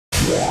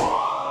Hello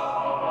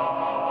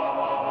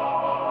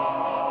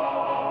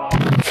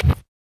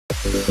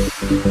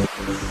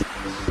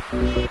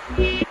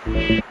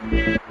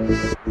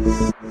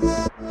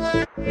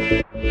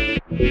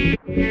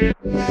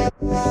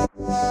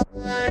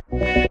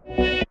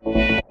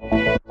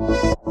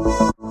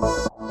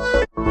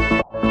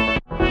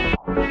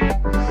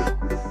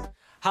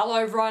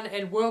everyone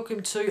and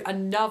welcome to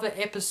another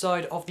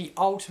episode of the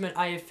Ultimate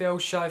AFL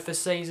show for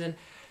season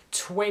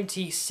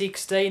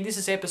 2016. This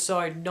is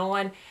episode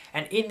 9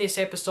 and in this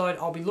episode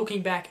I'll be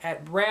looking back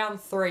at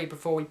round 3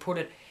 before we put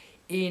it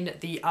in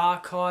the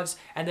archives,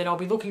 and then I'll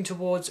be looking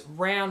towards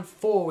round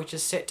 4, which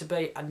is set to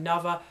be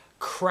another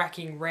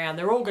cracking round.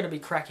 They're all going to be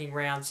cracking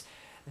rounds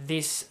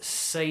this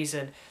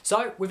season.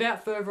 So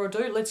without further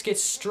ado, let's get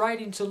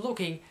straight into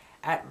looking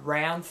at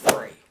round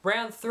 3.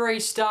 Round 3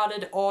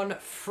 started on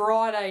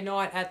Friday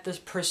night at the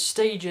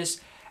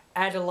prestigious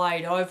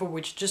Adelaide Oval,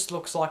 which just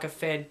looks like a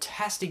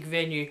fantastic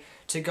venue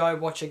to go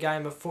watch a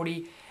game of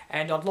footy.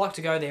 And I'd like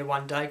to go there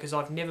one day because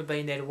I've never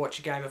been there to watch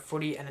a game of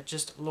footy, and it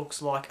just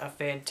looks like a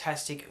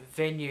fantastic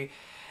venue.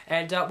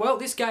 And, well,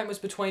 this game was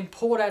between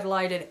Port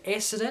Adelaide and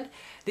Essendon.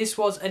 This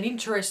was an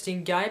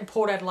interesting game.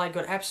 Port Adelaide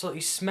got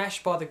absolutely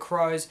smashed by the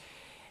Crows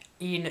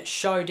in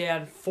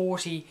Showdown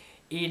 40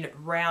 in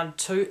round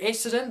 2.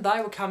 Essendon, they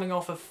were coming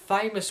off a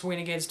famous win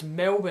against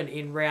Melbourne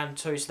in round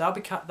 2. So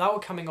they were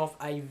coming off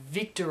a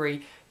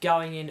victory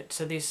going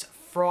into this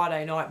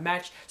Friday night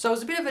match. So it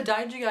was a bit of a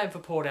danger game for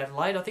Port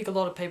Adelaide. I think a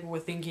lot of people were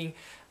thinking,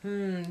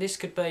 this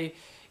could be,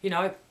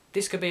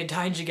 this could be a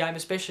danger game,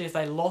 especially if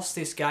they lost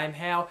this game.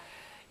 How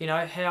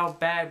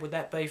bad would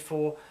that be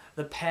for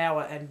the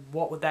Power, and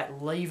what would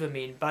that leave them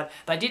in? But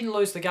they didn't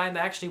lose the game. They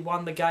actually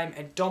won the game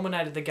and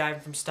dominated the game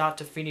from start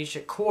to finish.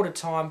 At quarter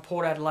time,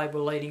 Port Adelaide were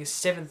leading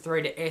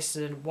 7-3 to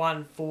Essendon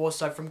 1-4.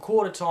 So from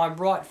quarter time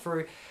right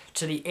through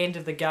to the end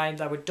of the game,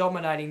 they were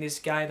dominating this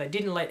game. They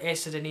didn't let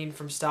Essendon in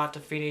from start to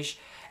finish,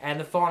 and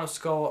the final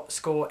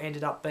score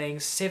ended up being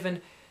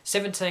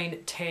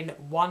 17-10,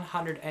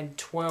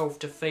 112,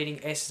 defeating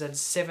Essendon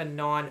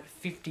 7-9,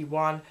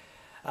 51.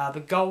 The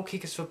goal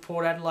kickers for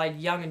Port Adelaide,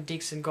 Young and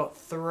Dixon got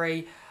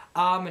 3.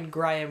 Armand,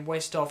 Graham,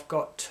 Westhoff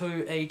got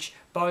 2 each.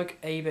 Boak,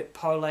 Ebert,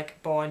 Polak,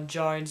 Byron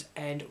Jones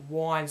and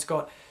Wines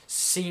got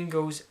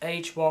singles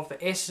each. While for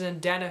Essendon,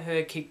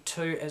 Danaher kicked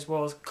 2, as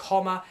well as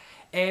Comma,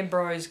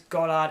 Ambrose,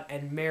 Goddard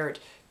and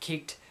Merritt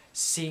kicked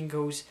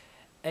singles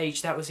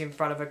each. That was in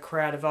front of a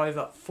crowd of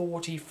over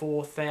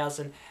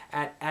 44,000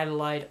 at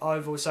Adelaide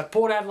Oval. So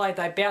Port Adelaide,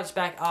 they bounced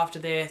back after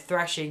their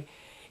thrashing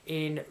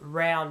in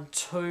round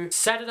 2.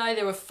 Saturday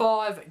there were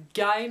 5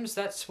 games.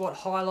 That's what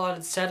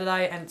highlighted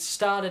Saturday, and it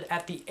started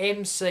at the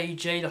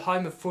MCG, the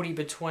home of footy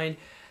between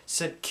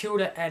St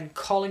Kilda and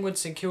Collingwood.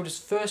 St Kilda's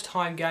first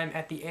home game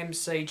at the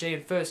MCG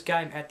and first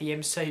game at the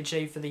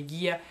MCG for the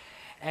year.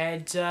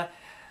 And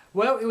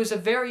well, it was a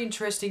very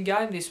interesting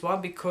game, this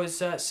one,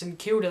 because St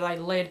Kilda, they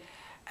led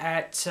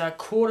at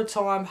quarter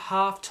time,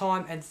 half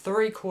time and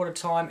 3/4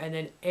 time, and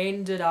then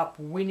ended up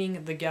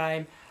winning the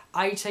game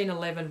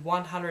 18-11,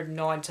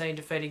 119,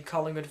 defeating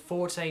Collingwood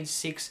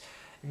 14-6,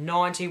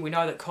 90. We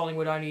know that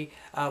Collingwood only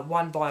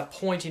won by a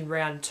point in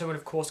round 2 and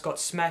of course got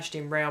smashed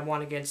in round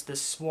 1 against the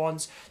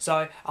Swans.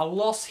 So a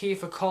loss here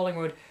for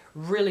Collingwood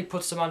really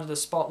puts them under the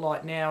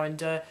spotlight now, and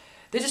they're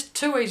just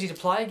too easy to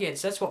play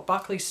against. That's what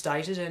Buckley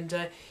stated,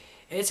 and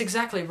it's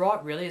exactly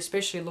right, really,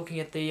 especially looking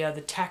at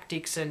the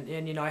tactics and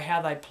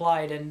how they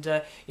played, and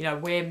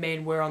where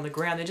men were on the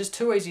ground. They're just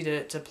too easy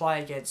to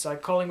play against. So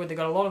Collingwood, they've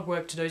got a lot of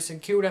work to do.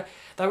 St Kilda,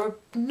 they were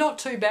not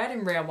too bad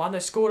in round 1. They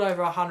scored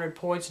over 100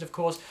 points, and of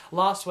course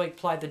last week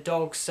played the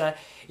Dogs.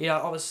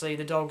 Obviously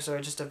the Dogs are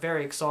just a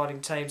very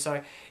exciting team.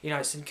 So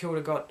St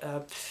Kilda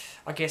got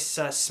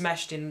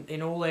smashed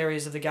in all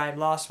areas of the game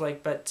last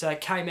week, but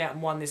came out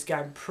and won this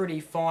game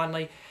pretty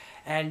finely.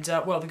 And,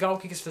 well, the goal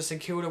kickers for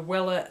St Kilda,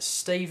 Weller,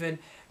 Stephen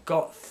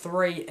got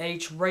 3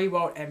 each.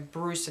 Rewalt and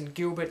Bruce and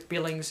Gilbert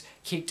Billings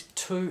kicked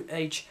 2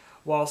 each,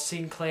 while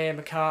Sinclair,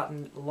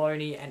 McCartan,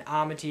 Loney and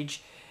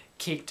Armitage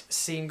kicked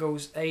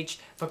singles each.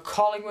 For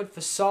Collingwood, for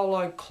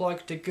Solo,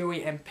 Cloak,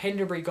 DeGuy and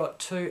Penderbury got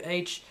 2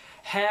 each.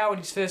 Howe, in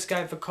his first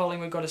game for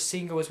Collingwood, got a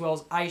single, as well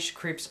as Aish,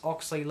 Cripps,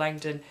 Oxley,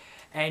 Langdon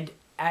and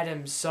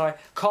Adams. So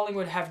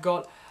Collingwood have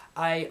got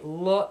a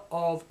lot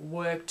of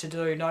work to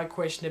do, no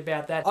question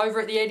about that.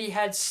 Over at the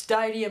Etihad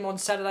Stadium on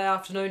Saturday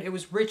afternoon, it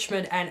was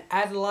Richmond and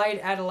Adelaide.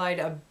 Adelaide,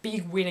 a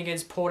big win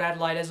against Port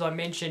Adelaide, as I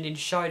mentioned, in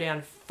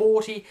Showdown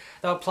 40.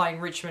 They were playing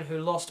Richmond, who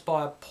lost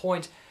by a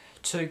point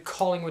to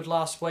Collingwood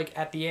last week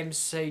at the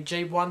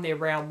MCG, won their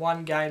round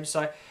 1 game,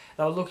 so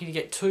they were looking to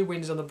get 2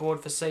 wins on the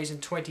board for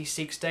season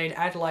 2016.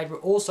 Adelaide were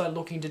also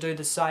looking to do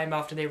the same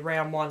after their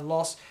round 1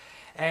 loss,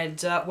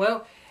 and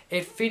well,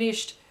 it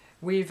finished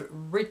with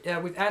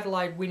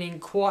Adelaide winning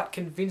quite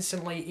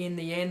convincingly in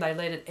the end. They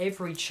led at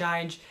every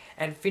change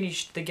and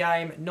finished the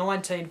game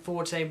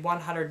 19-14,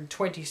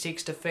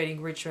 126,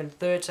 defeating Richmond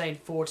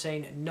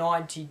 13-14,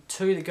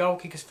 92. The goal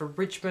kickers for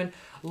Richmond,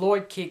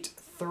 Lloyd kicked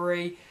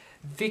 3,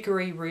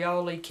 Vickery,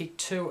 Rioli kicked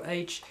 2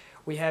 each.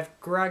 We have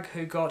Grug,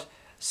 who got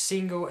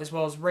single, as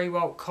well as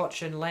Rewalt,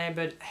 Cochin,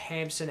 Lambert,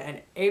 Hampson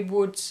and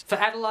Edwards. For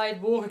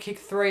Adelaide, Walker kicked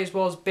 3 as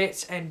well as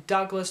Betts and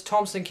Douglas.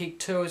 Thompson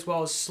kicked 2 as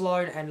well as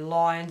Sloan and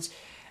Lyons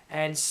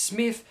and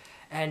Smith.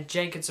 And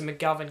Jenkins and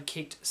McGovern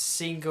kicked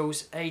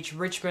singles each.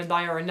 Richmond,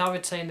 they are another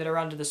team that are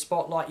under the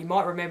spotlight. You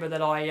might remember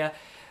that I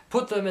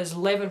put them as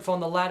 11th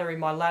on the ladder in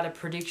my ladder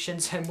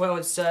predictions, and well,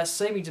 it's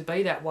seeming to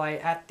be that way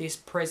at this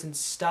present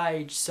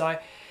stage. So,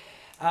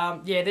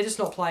 yeah, they're just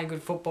not playing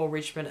good football,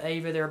 Richmond,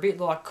 either. They're a bit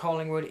like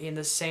Collingwood in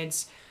the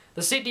sense.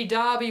 The Sydney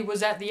Derby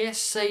was at the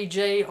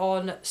SCG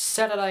on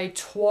Saturday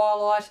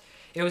twilight.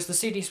 It was the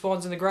Sydney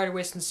Swans and the Greater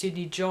Western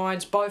Sydney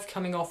Giants, both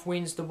coming off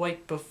wins the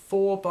week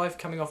before, both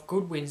coming off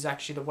good wins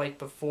actually the week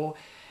before.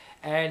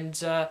 And,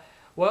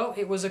 well,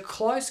 it was a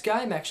close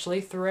game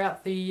actually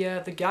throughout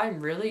the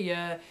game, really.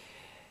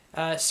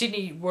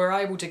 Sydney were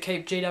able to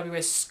keep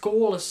GWS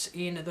scoreless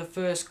in the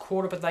first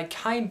quarter, but they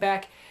came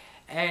back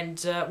and,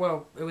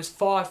 well, it was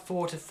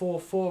 5-4 to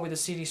 4-4 with the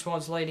Sydney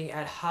Swans leading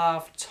at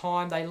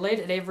half-time. They led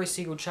at every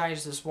single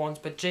change, the Swans,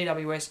 but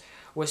GWS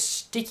were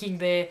sticking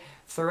there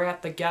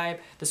throughout the game.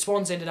 The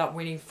Swans ended up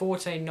winning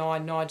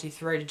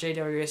 14-9-93 to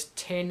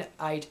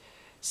GWS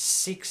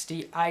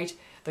 10-8-68.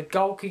 The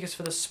goal kickers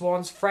for the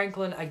Swans,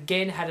 Franklin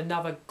again had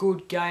another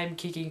good game,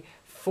 kicking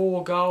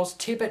 4 goals.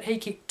 Tippett, he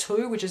kicked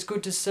 2, which is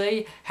good to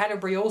see.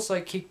 Hanbury also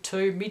kicked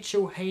 2.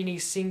 Mitchell,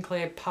 Heaney,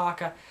 Sinclair,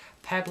 Parker,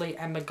 Padley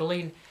and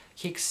McGlynn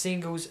kicked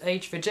singles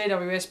each. For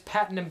GWS,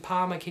 Patton and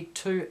Palmer kicked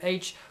 2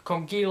 each.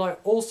 Congilo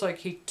also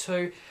kicked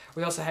 2.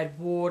 We also had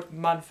Ward,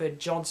 Munford,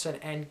 Johnson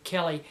and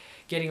Kelly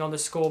getting on the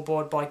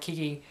scoreboard by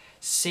kicking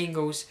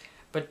singles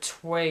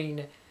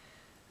between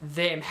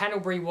them.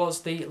 Hanbury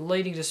was the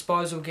leading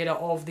disposal getter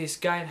of this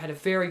game, had a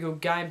very good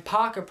game.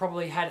 Parker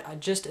probably had a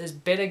just as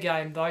better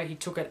game though. He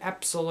took an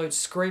absolute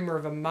screamer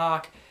of a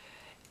mark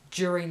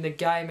during the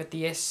game at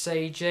the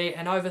SCG,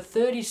 and over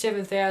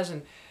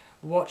 37,000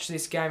 watched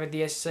this game at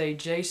the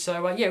SCG.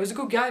 So yeah, it was a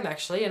good game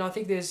actually, and I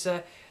think there's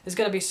going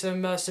to be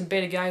some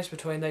better games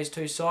between these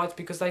two sides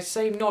because they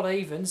seem not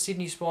even.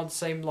 Sydney Swans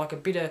seem like a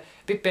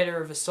bit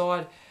better of a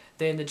side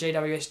than the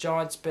GWS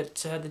Giants, but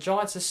the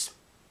Giants are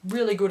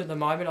really good at the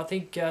moment. I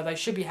think they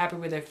should be happy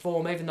with their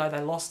form, even though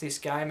they lost this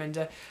game.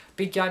 And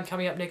big game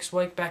coming up next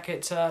week back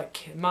at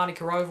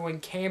Manuka Oval in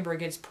Canberra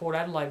against Port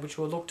Adelaide, which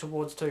we'll look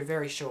towards too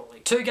very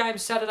shortly. 2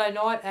 games Saturday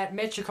night at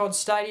Metricon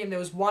Stadium. There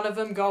was one of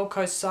them, Gold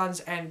Coast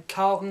Suns and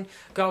Carlton.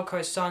 Gold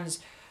Coast Suns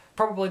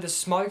probably the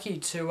smoky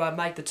to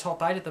make the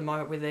top 8 at the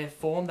moment with their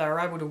form. They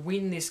were able to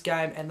win this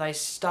game and they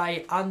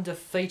stay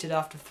undefeated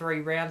after 3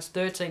 rounds.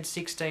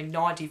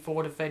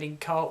 13-16-94 defeating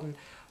Carlton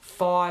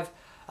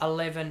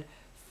 5-11-41.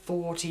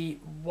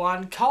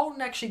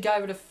 Carlton actually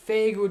gave it a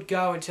fair good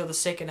go until the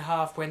second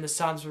half when the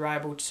Suns were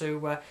able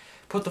to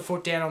put the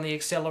foot down on the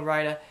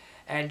accelerator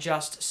and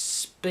just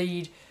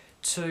speed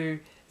to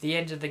the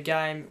end of the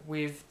game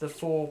with the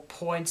 4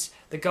 points.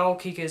 The goal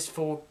kickers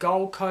for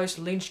Gold Coast,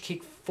 Lynch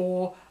kicked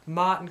 4,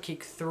 Martin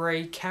kicked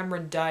 3,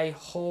 Cameron Day,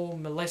 Hall,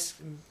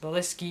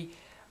 Molesky,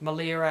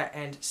 Malira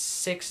and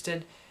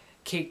Sexton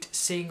kicked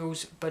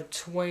singles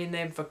between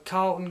them. For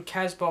Carlton,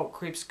 Casbolt,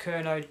 Cripps,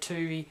 Curnow,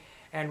 Tuvey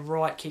and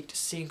Wright kicked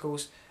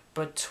singles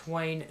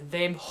between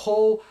them.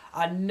 Hall,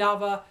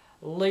 another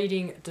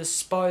leading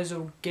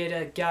disposal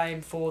getter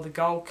game for the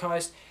Gold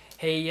Coast.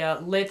 He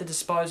led the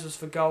disposals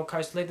for Gold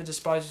Coast, led the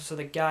disposals for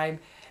the game,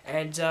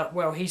 and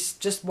well, he's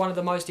just one of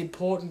the most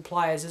important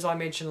players, as I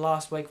mentioned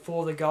last week,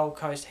 for the Gold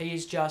Coast. He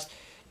is just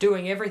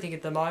doing everything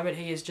at the moment.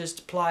 He is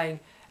just playing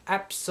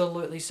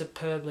absolutely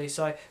superbly.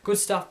 So good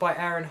stuff by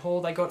Aaron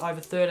Hall. They got over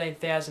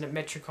 13,000 at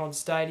Metricon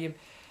Stadium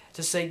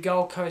to see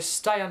Gold Coast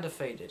stay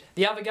undefeated.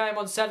 The other game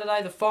on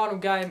Saturday, the final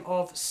game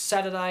of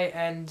Saturday,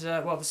 and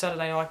well, the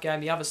Saturday night game,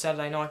 the other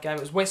Saturday night game, it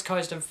was West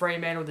Coast and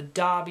Fremantle, the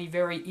Derby.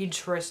 Very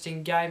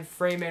interesting game.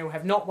 Fremantle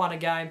have not won a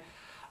game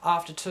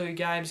after 2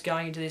 games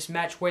going into this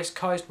match. West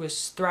Coast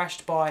was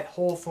thrashed by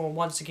Hawthorn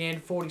once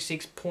again,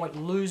 46-point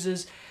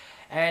losers,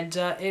 and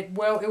it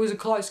was a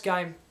close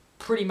game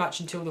pretty much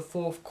until the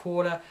 4th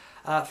quarter.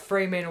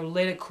 Fremantle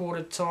led at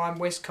quarter time,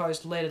 West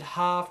Coast led at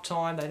half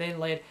time, they then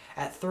led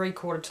at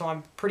 3/4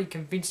 time pretty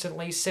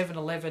convincingly,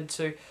 7-11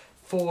 to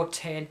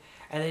 4-10,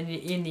 and then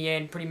in the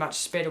end pretty much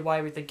sped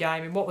away with the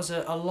game in what was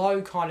a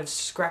low kind of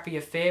scrappy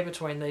affair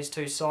between these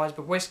two sides,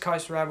 but West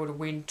Coast were able to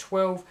win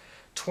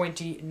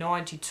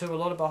 12-20-92, a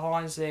lot of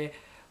behinds there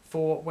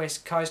for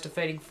West Coast,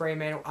 defeating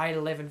Fremantle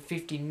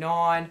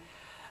 8-11-59.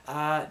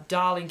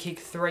 Darling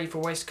kicked 3 for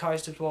West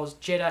Coast, as well as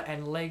Jeddah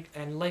and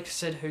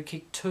Lexford, who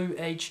kicked 2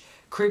 each.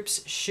 Cripps,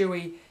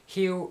 Shuey,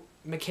 Hill,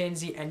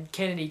 Mackenzie and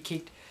Kennedy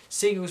kicked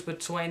singles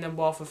between them,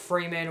 while for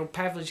Fremantle,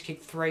 Pavlich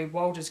kicked 3,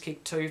 Walters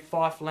kicked 2,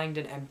 Fife,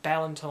 Langdon and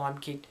Ballantyne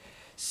kicked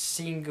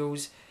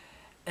singles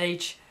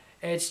each.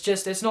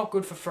 It's not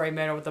good for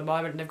Fremantle at the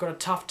moment, and they've got a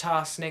tough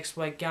task next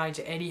week going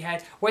to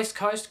Etihad. West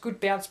Coast,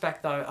 good bounce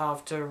back though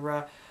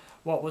after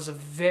what was a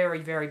very,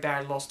 very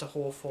bad loss to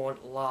Hawthorn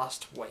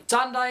last week.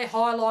 Sunday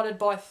highlighted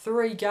by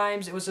 3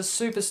 games. It was a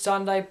super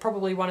Sunday,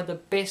 probably one of the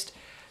best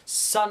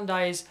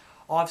Sundays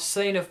I've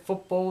seen of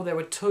football. There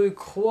were 2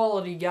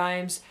 quality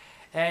games,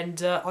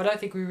 And I don't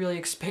think we really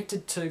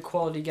expected 2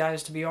 quality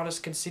games, to be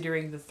honest,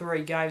 considering the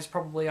 3 games,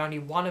 probably only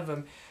one of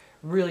them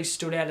really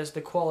stood out as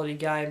the quality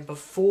game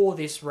before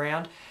this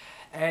round.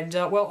 And,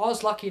 well, I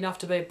was lucky enough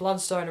to be at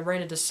Blundstone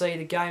Arena to see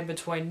the game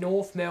between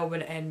North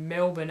Melbourne and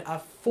Melbourne, a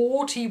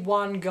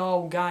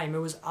 41-goal game. It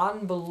was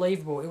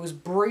unbelievable. It was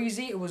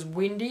breezy, it was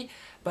windy,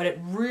 but it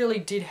really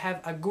did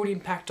have a good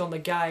impact on the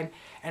game.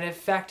 And, in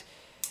fact,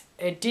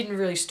 it didn't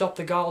really stop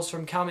the goals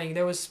from coming.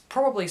 There was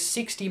probably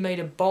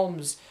 60-metre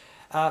bombs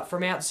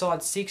from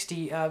outside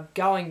 60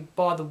 going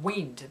by the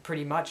wind,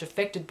 pretty much,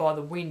 affected by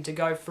the wind to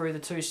go through the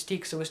 2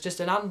 sticks. It was just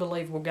an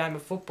unbelievable game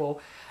of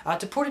football.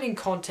 To put it in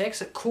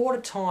context, at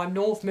quarter time,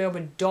 North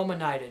Melbourne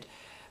dominated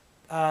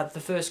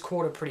the first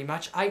quarter pretty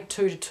much,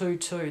 8-2 to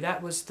 2-2.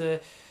 That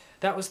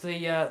was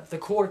the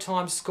quarter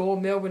time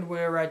score. Melbourne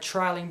were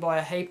trailing by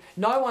a heap.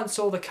 No one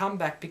saw the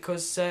comeback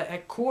because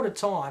at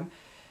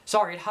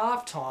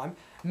half time,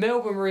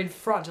 Melbourne were in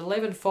front,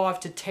 11-5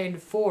 to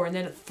 10-4, and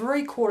then at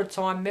 3/4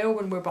 time,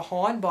 Melbourne were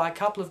behind by a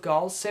couple of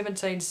goals,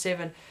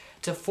 17-7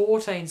 to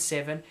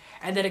 14-7,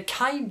 and then it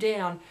came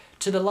down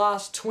to the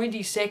last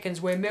 20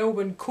 seconds where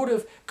Melbourne could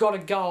have got a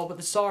goal, but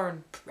the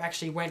siren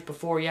actually went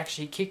before he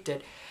actually kicked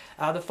it.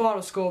 The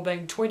final score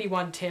being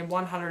 21-10,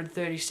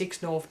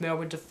 136 North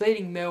Melbourne,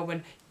 defeating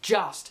Melbourne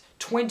just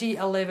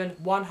 20-11,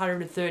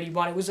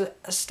 131. It was a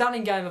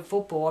stunning game of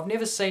football. I've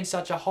never seen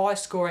such a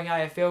high-scoring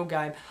AFL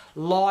game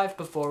live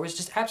before. It was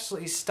just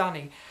absolutely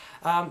stunning.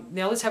 Now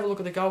let's have a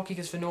look at the goal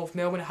kickers for North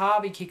Melbourne.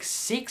 Harvey kicked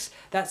 6.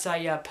 That's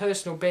a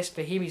personal best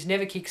for him. He's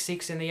never kicked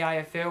 6 in the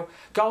AFL.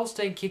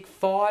 Goldstein kicked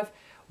 5.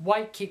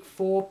 Waite kicked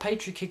 4.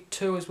 Petrie kicked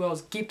 2, as well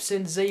as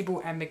Gibson,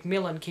 Zeeble and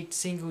McMillan kicked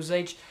singles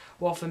each.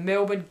 While for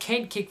Melbourne,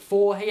 Kent kicked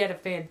 4. He had a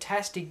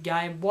fantastic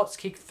game. Watts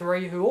kicked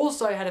 3, who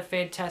also had a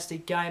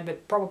fantastic game,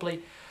 but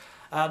probably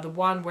the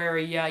one where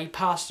he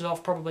passed it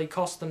off probably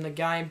cost them the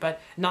game, but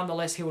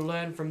nonetheless he'll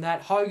learn from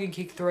that. Hogan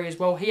kicked 3 as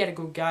well. He had a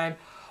good game.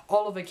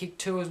 Oliver kicked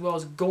 2, as well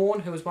as Gawn,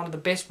 who was one of the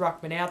best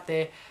ruckmen out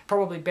there,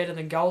 probably better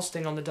than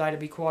Goldstein on the day, to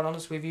be quite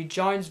honest with you.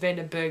 Jones,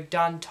 Vandenberg,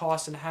 Dunn,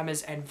 Tyson,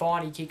 Hammers and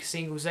Viney kicked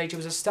singles each. It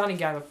was a stunning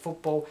game of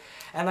football,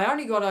 and they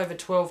only got over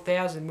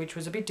 12,000, which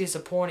was a bit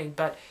disappointing,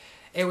 but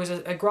it was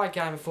a great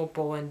game of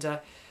football. And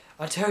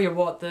I tell you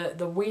what,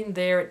 the wind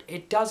there,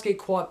 it does get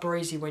quite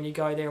breezy when you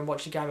go there and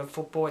watch a game of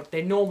football.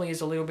 There normally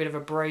is a little bit of a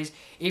breeze,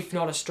 if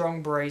not a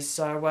strong breeze.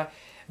 So,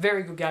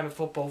 very good game of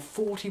football.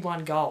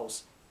 41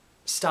 goals.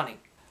 Stunning.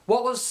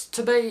 What was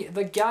to be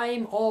the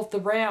game of the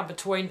round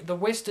between the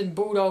Western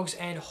Bulldogs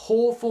and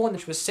Hawthorn,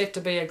 which was set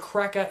to be a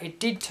cracker. It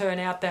did turn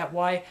out that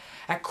way.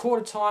 At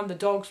quarter time, the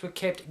Dogs were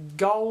kept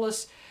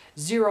goalless,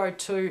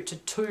 0-2 to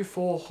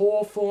 2-4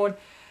 Hawthorn.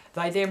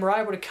 They then were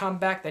able to come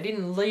back. They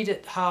didn't lead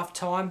at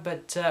half-time,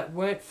 but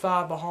weren't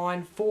far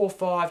behind,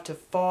 4-5 to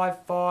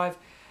 5-5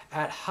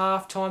 at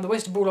half-time. The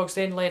Western Bulldogs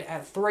then led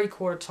at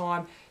 3/4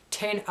 time,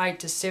 10-8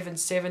 to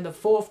 7-7. The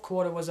 4th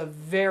quarter was a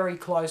very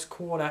close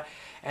quarter,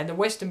 and the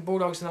Western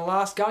Bulldogs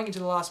going into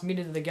the last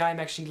minute of the game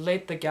actually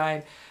led the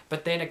game,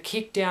 but then a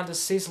kick down to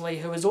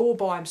Sisley, who was all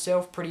by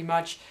himself pretty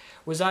much,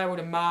 was able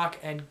to mark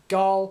and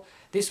goal.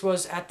 This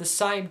was at the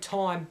same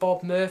time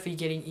Bob Murphy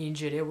getting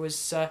injured. It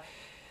was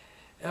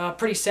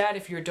pretty sad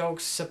if you're a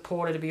Dogs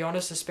supporter, to be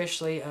honest,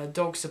 especially a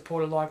Dogs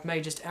supporter like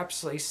me. Just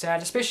absolutely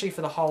sad, especially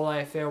for the whole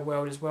AFL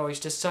world as well. He's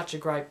just such a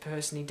great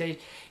person. He did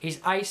his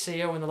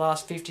ACL in the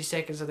last 50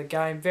 seconds of the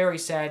game. Very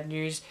sad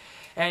news.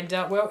 And,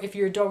 well, if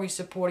you're a Doggy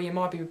supporter, you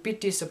might be a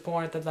bit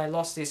disappointed that they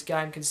lost this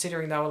game,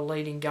 considering they were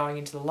leading going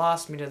into the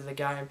last minute of the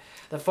game.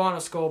 The final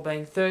score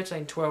being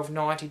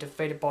 13-12-90,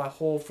 defeated by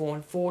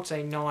Hawthorn,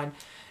 14-9,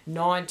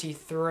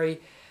 93.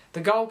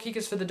 The goal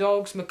kickers for the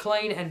Dogs,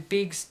 McLean and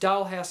Biggs.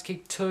 Dalehouse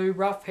kicked 2.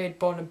 Roughhead,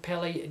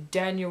 Bontempelli,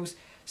 Daniels,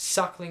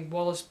 Suckling,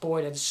 Wallace,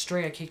 Boyd and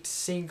Stringer kicked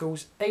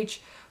singles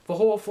each. For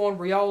Hawthorn,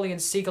 Rioli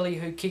and Sigley,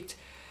 who kicked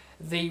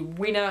the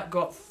winner,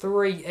 got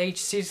 3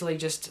 each. Sisley,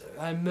 just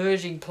an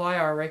emerging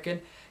player, I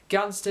reckon.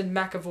 Gunston,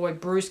 McAvoy,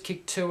 Bruce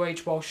kicked 2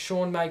 each, while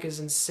Seanmakers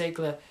and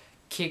Segler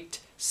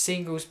kicked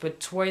singles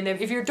between them.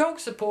 If you're a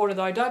Dogs supporter,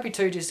 though, don't be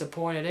too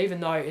disappointed,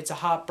 even though it's a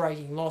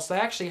heartbreaking loss. They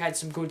actually had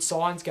some good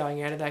signs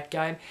going out of that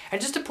game.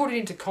 And just to put it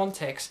into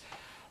context,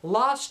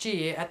 last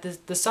year, at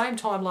the same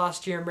time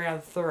last year in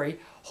round 3,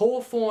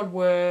 Hawthorn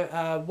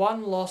were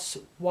 1 loss,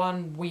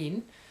 1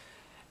 win,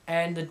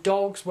 and the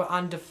Dogs were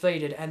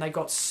undefeated, and they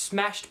got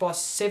smashed by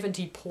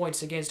 70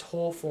 points against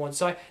Hawthorn.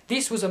 So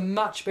this was a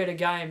much better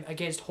game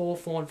against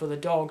Hawthorn for the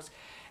Dogs.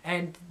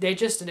 And they're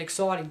just an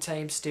exciting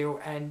team still,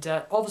 and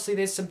obviously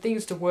there's some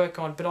things to work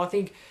on, but I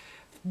think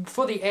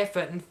for the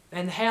effort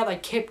and how they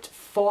kept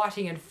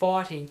fighting and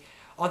fighting,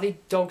 I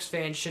think Dogs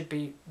fans should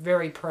be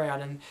very proud.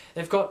 And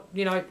they've got,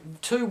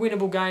 2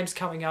 winnable games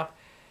coming up.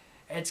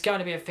 It's going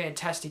to be a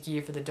fantastic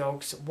year for the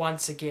Dogs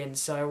once again.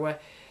 So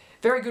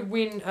very good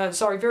win,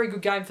 very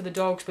good game for the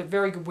Dogs, but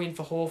very good win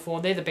for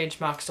Hawthorn. They're the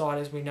benchmark side,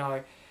 as we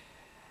know.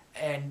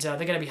 And they're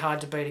going to be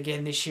hard to beat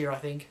again this year, I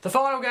think. The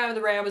final game of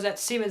the round was at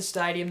Simmons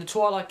Stadium, the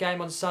twilight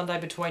game on Sunday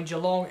between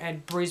Geelong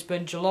and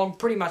Brisbane. Geelong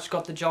pretty much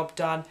got the job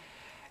done.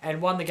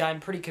 and won the game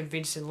pretty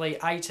convincingly,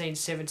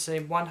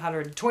 18-17,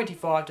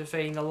 125,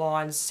 defeating the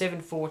Lions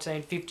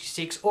 7-14,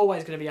 56.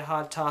 Always going to be a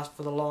hard task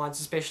for the Lions,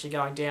 especially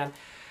going down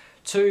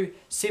to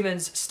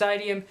Simmons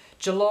Stadium.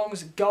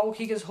 Geelong's goal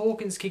kickers: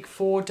 Hawkins kicked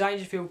 4,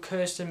 Dangerfield,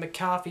 Kirsten,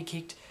 McCarthy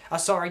kicked...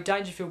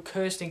 Dangerfield,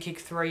 Kirsten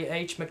kicked 3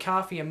 each,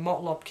 McCarthy and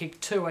Motlop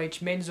kicked 2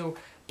 each, Menzel,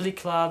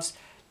 Blicklavs,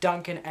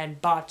 Duncan and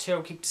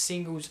Bartel kicked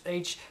singles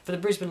each. For the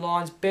Brisbane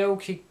Lions, Bell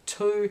kicked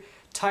 2,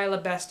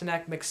 Taylor,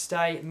 Bastanak,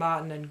 McStay,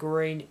 Martin and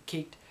Green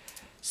kicked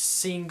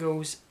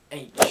singles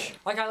each.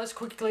 Okay, let's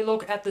quickly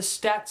look at the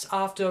stats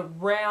after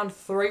round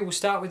 3. We'll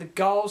start with the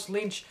goals.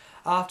 Lynch,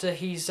 after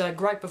his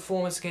great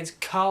performance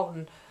against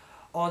Carlton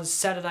on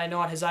Saturday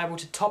night, is able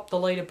to top the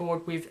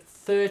leaderboard with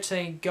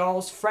 13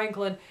 goals.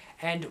 Franklin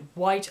and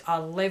Waite are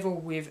level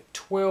with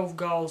 12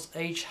 goals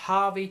each.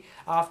 Harvey,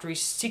 after his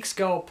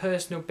 6-goal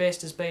personal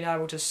best, has been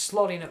able to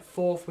slot in at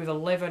 4th with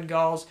 11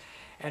 goals.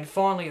 And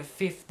finally at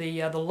 5th,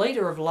 the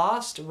leader of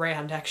last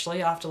round,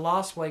 actually, after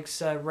last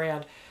week's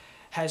round,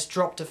 has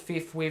dropped to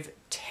 5th with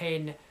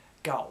 10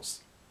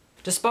 goals.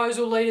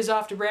 Disposal leaders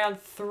after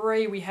round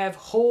 3, we have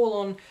Hall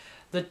on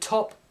the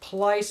top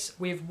place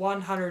with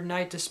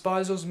 108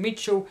 disposals.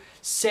 Mitchell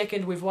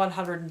second with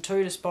 102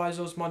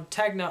 disposals.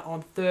 Montagna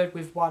on third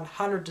with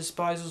 100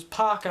 disposals.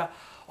 Parker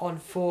on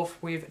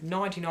fourth with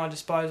 99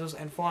 disposals.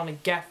 And finally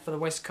Gaff for the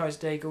West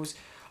Coast Eagles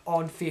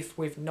on fifth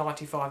with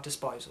 95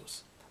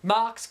 disposals.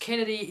 Marks: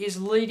 Kennedy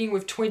is leading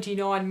with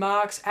 29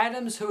 marks.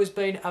 Adams, who has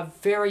been a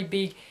very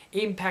big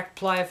impact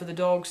player for the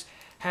Dogs,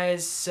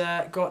 has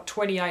got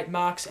 28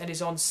 marks and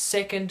is on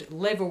second,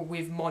 level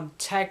with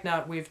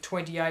Montagna with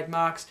 28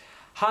 marks.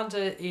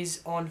 Hunter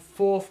is on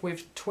 4th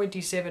with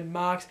 27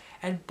 marks,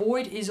 and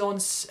Boyd is on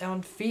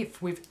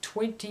 5th with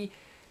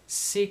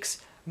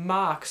 26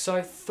 marks.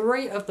 So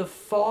 3 of the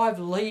 5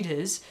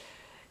 leaders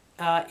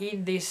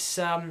in this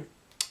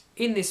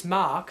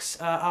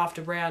marks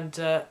after round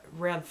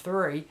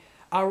 3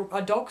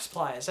 are Dogs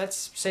players.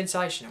 That's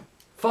sensational.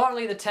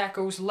 Finally, the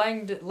tackles: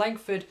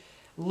 Langford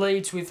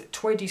leads with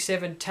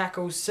 27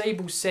 tackles.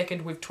 Siebel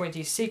second with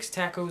 26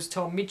 tackles.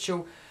 Tom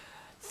Mitchell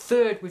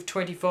third with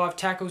 25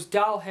 tackles.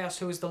 Dalhouse,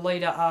 who is the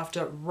leader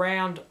after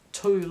round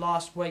 2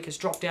 last week, has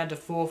dropped down to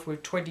 4th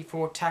with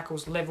 24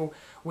 tackles, level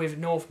with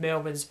North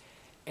Melbourne's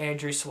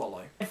Andrew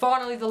Swallow. And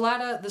finally, the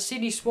ladder: the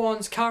Sydney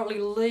Swans currently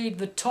lead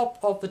the top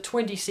of the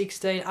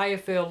 2016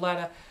 AFL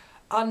ladder,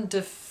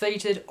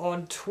 undefeated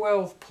on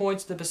 12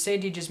 points. The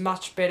percentage is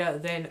much better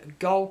than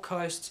Gold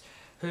Coast,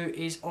 who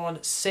is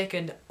on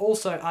second,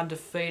 also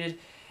undefeated,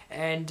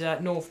 and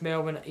North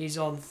Melbourne is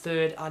on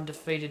third,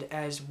 undefeated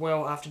as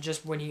well after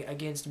just winning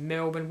against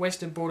Melbourne.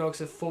 Western Bulldogs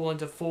have fallen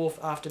to 4th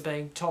after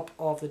being top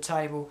of the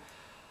table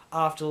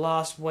after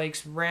last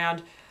week's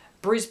round.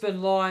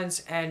 Brisbane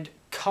Lions and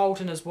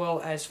Carlton, as well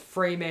as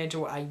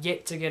Fremantle, are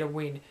yet to get a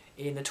win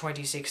in the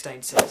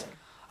 2016 season.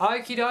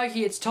 Okie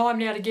dokie, it's time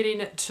now to get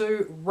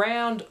into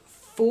round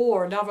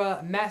 4,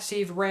 another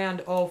massive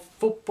round of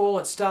football.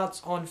 It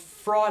starts on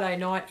Friday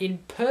night in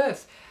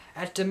Perth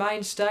at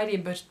Domain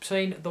Stadium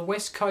between the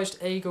West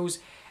Coast Eagles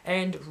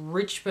and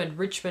Richmond.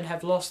 Richmond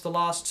have lost the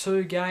last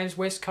 2 games.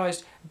 West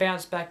Coast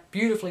bounced back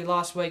beautifully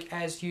last week,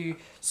 as you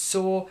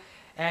saw.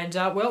 And,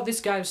 well,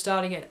 this game's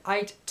starting at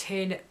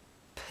 8:10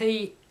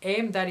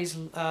 p.m. That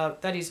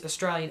is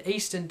Australian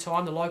Eastern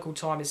Time. The local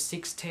time is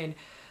 6:10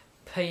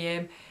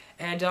 p.m.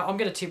 And I'm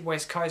going to tip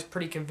West Coast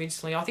pretty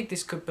convincingly. I think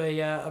this could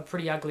be a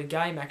pretty ugly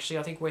game, actually.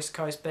 I think West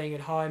Coast, being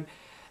at home,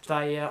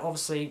 they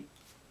obviously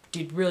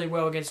did really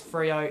well against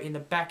Freo in the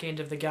back end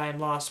of the game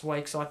last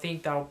week. So I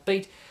think they'll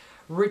beat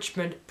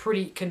Richmond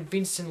pretty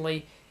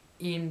convincingly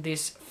in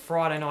this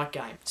Friday night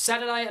game.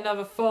 Saturday,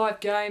 another 5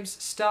 games.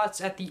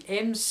 Starts at the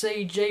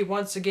MCG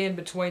once again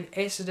between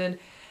Essendon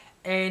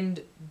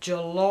and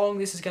Geelong.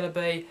 This is going to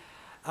be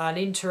an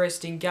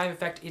interesting game. In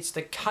fact, it's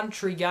the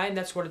country game.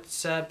 That's what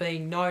it's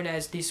being known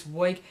as this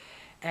week.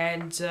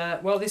 And,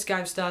 well, this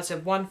game starts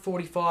at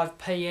 1:45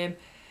 p.m.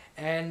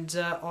 And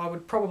I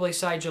would probably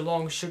say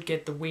Geelong should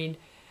get the win,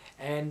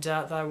 and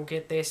they will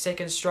get their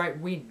 2nd straight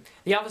win.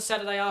 The other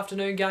Saturday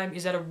afternoon game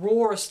is at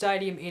Aurora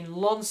Stadium in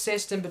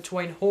Launceston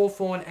between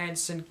Hawthorn and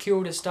St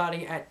Kilda,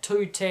 starting at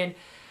 2:10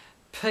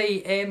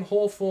 p.m.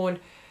 Hawthorn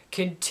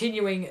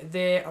continuing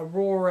their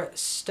Aurora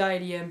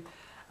Stadium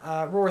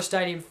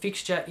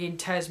fixture in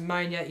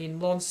Tasmania in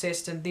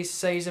Launceston this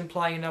season,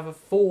 playing another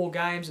 4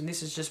 games, and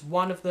this is just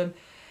one of them.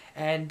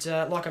 And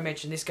like I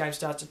mentioned, this game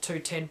starts at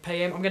 2:10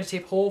 p.m. I'm going to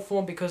tip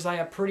Hawthorn because they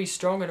are pretty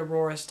strong at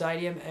Aurora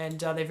Stadium, and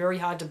they're very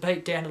hard to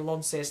beat down at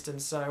Launceston.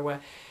 So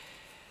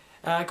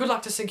good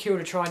luck to St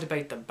Kilda trying to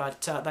beat them.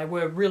 But they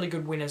were really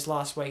good winners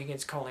last week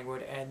against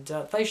Collingwood, and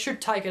they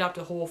should take it up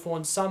to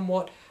Hawthorn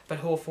somewhat, but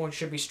Hawthorn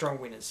should be strong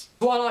winners.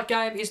 Twilight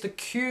game is the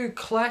Q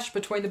clash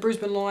between the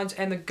Brisbane Lions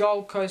and the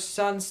Gold Coast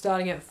Suns,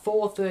 starting at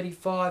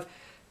 4:35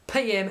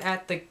 p.m.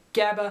 at the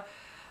Gabba.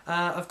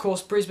 Of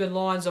course, Brisbane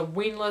Lions are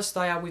winless.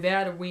 They are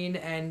without a win,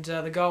 and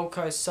the Gold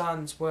Coast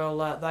Suns, well,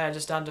 they are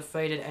just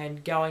undefeated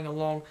and going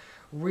along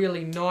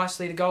really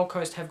nicely. The Gold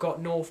Coast have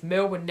got North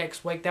Melbourne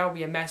next week. That will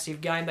be a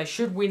massive game. They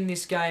should win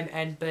this game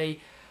and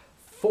be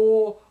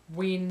 4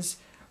 wins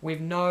with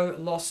no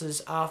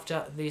losses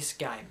after this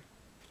game.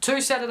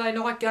 2 Saturday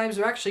night games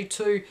are actually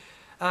two.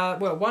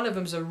 Well, one of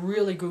them's a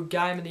really good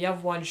game and the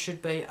other one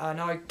should be an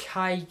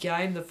okay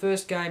game. The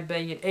first game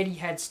being at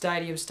Etihad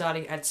Stadium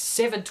starting at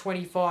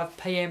 7:25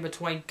 p.m.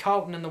 between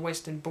Carlton and the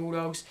Western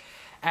Bulldogs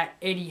at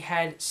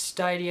Etihad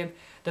Stadium.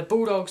 The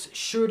Bulldogs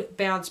should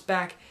bounce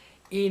back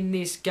in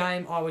this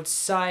game, I would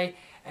say,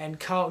 and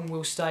Carlton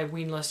will stay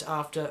winless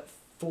after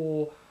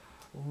 4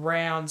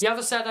 rounds. The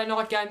other Saturday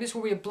night game, this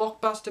will be a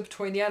blockbuster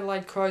between the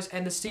Adelaide Crows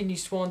and the Sydney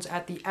Swans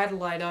at the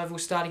Adelaide Oval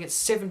starting at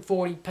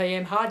 7:40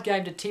 p.m. Hard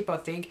game to tip, I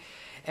think.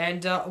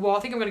 And, well, I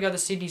think I'm going to go the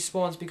Sydney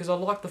Swans because I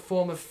like the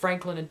form of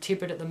Franklin and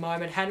Tippett at the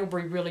moment.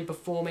 Hannelbury really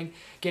performing,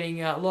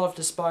 getting a lot of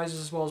disposals,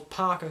 as well as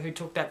Parker, who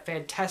took that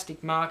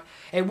fantastic mark.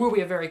 It will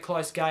be a very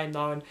close game,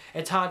 though, and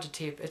it's hard to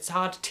tip. It's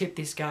hard to tip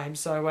this game.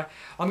 So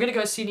I'm going to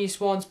go Sydney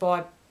Swans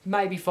by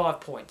maybe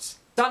 5 points.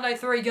 Sunday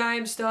 3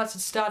 games starts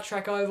at Star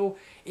Track Oval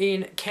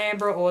in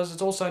Canberra, or as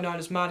it's also known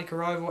as Manuka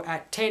Oval,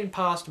 at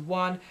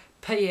 1:10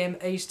 p.m.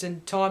 Eastern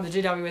Time, the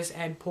GWS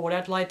and Port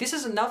Adelaide. This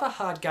is another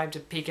hard game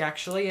to pick,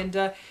 actually,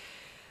 and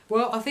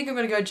well, I think I'm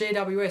going to go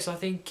GWS. I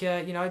think,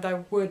 you know, they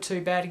weren't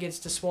too bad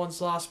against the Swans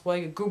last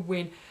week. A good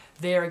win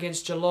there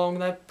against Geelong.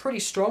 They're pretty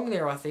strong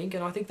there, I think,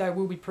 and I think they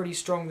will be pretty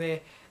strong there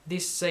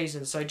this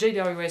season. So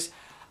GWS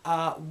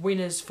are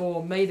winners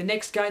for me. The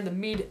next game, the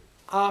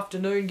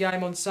mid-afternoon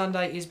game on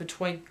Sunday, is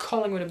between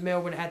Collingwood and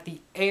Melbourne at the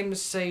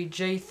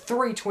MCG,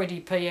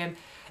 3:20 p.m.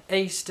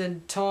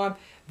 Eastern Time.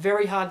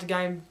 Very hard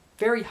game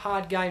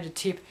to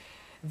tip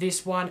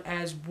this one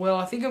as well.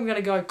 I think I'm going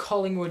to go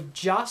Collingwood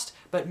just,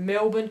 but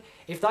Melbourne,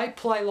 if they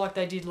play like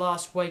they did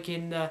last week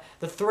in the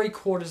 3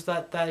 quarters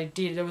that they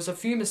did, there was a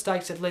few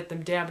mistakes that let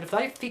them down, but if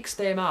they fix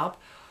them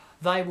up,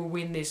 they will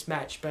win this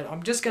match. But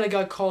I'm just going to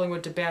go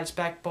Collingwood to bounce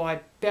back by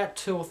about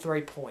 2 or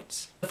 3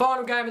 points. The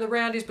final game of the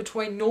round is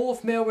between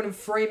North Melbourne and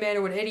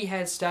Fremantle at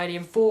Etihad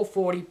Stadium,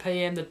 4:40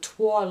 p.m, the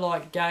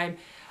twilight game.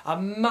 A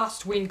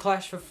must-win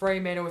clash for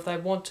Fremantle if they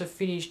want to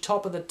finish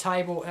top of the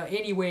table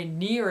anywhere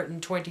near it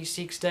in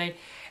 2016.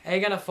 They're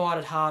going to fight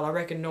it hard. I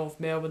reckon North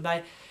Melbourne,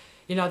 they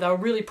were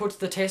really put to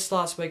the test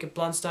last week at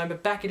Blundstone,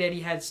 but back at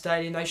Etihad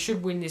Stadium, they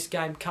should win this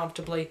game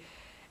comfortably.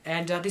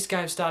 And this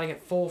game starting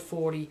at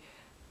 4:40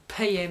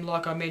 p.m,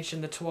 like I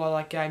mentioned, the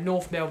twilight game.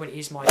 North Melbourne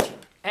is my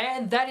tip.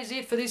 And that is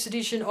it for this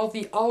edition of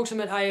the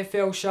Ultimate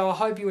AFL Show. I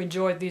hope you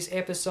enjoyed this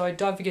episode.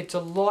 Don't forget to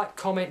like,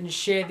 comment and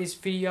share this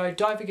video.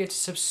 Don't forget to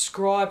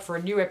subscribe for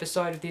a new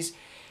episode of this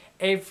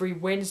every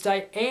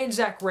Wednesday.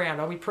 Anzac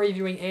Round. I'll be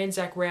previewing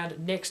Anzac Round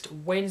next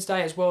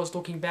Wednesday, as well as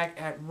looking back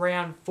at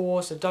Round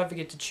 4. So don't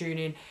forget to tune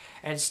in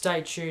and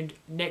stay tuned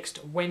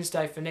next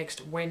Wednesday for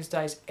next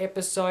Wednesday's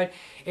episode.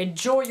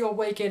 Enjoy your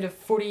weekend of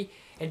footy.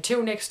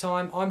 Until next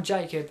time, I'm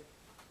Jacob.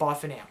 Bye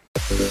for now.